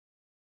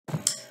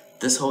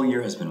This whole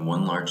year has been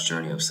one large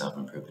journey of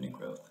self-improvement and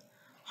growth.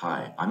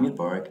 Hi, I'm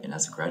Mubarak, and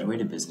as a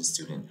graduated business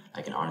student,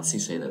 I can honestly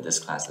say that this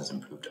class has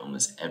improved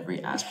almost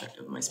every aspect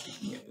of my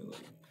speaking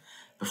ability.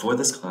 Before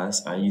this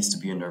class, I used to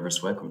be a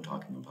nervous wreck when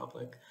talking in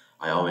public.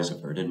 I always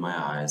averted my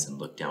eyes and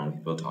looked down when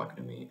people talking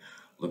to me.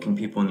 Looking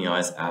people in the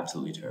eyes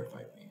absolutely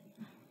terrified me.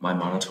 My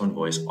monotone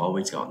voice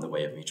always got in the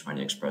way of me trying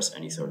to express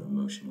any sort of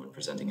emotion when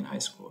presenting in high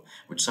school,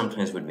 which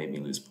sometimes would make me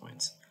lose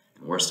points.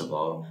 And worst of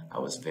all, I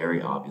was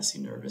very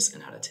obviously nervous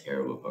and had a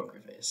terrible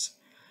poker face.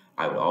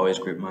 I would always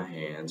grip my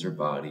hands or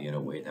body in a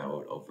way that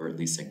would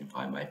overtly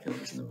signify my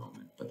feelings in the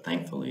moment. But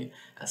thankfully,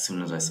 as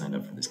soon as I signed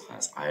up for this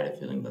class, I had a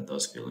feeling that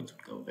those feelings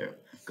would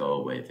go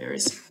away very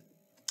soon.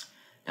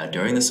 Now,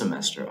 during the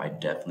semester, I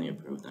definitely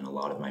improved on a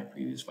lot of my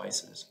previous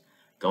vices.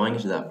 Going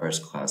into that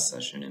first class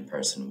session in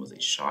person was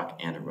a shock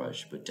and a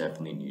rush, but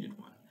definitely needed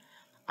one.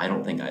 I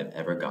don't think I've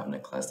ever gotten a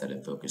class that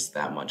had focused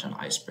that much on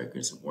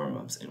icebreakers and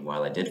warm-ups, and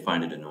while I did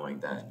find it annoying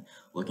then,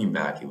 looking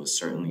back, it was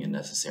certainly a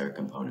necessary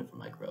component for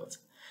my growth.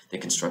 The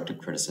constructive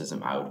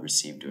criticism I would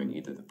receive during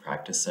either the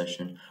practice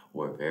session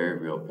or a very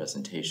real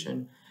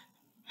presentation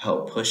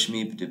helped push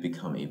me to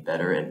become a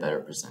better and better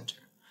presenter.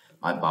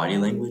 My body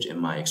language and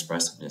my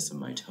expressiveness of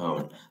my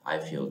tone, I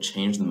feel,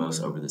 changed the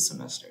most over the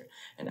semester.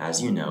 And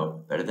as you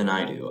know, better than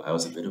I do, I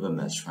was a bit of a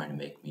mess trying to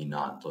make me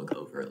not look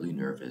overtly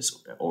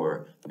nervous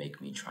or make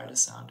me try to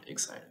sound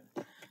excited.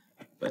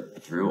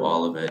 But through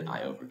all of it,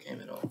 I overcame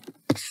it all.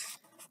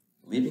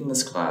 Leaving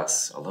this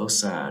class, although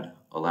sad,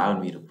 allowed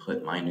me to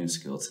put my new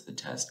skills to the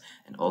test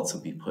and also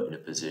be put in a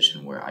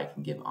position where I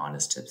can give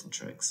honest tips and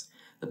tricks.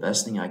 The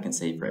best thing I can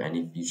say for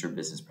any future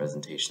business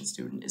presentation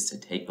student is to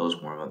take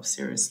those warm-ups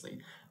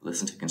seriously,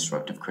 listen to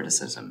constructive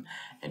criticism,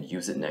 and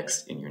use it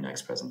next in your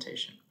next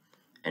presentation.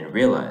 And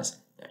realize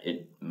that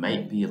it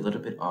might be a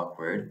little bit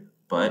awkward,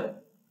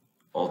 but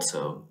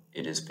also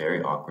it is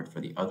very awkward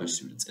for the other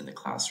students in the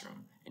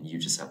classroom, and you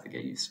just have to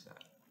get used to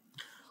that.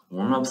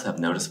 Warm-ups have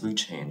noticeably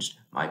changed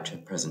my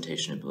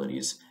presentation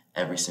abilities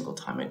every single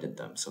time I did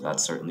them, so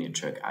that's certainly a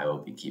trick I will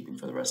be keeping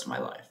for the rest of my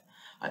life.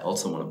 I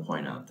also want to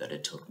point out that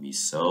it took me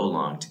so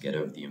long to get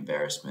over the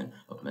embarrassment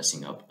of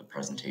messing up a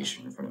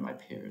presentation in front of my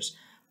peers,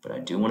 but I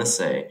do want to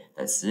say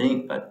that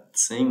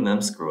seeing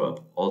them screw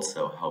up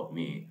also helped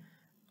me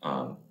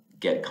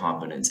get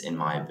confidence in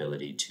my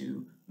ability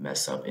to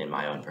mess up in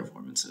my own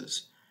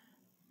performances.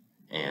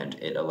 And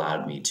it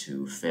allowed me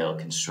to fail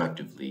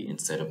constructively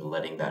instead of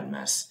letting that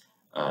mess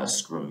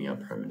screw me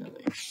up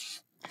permanently.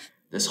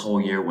 This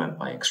whole year went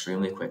by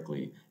extremely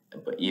quickly,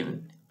 but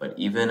even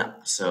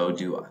so,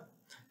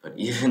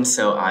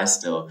 I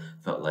still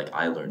felt like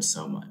I learned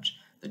so much.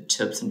 The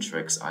tips and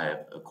tricks I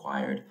have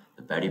acquired,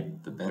 the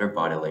better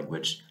body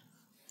language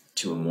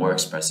to a more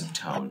expressive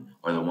tone,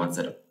 are the ones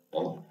that are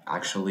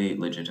actually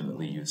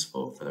legitimately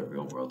useful for the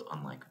real world,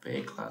 unlike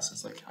vague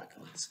classes like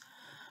calculus.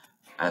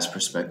 As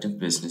prospective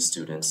business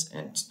students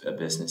and a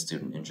business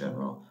student in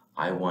general,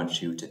 I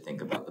want you to think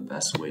about the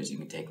best ways you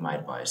can take my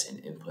advice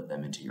and input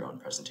them into your own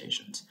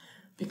presentations.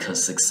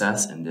 Because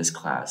success in this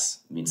class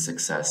means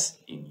success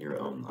in your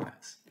own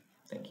lives.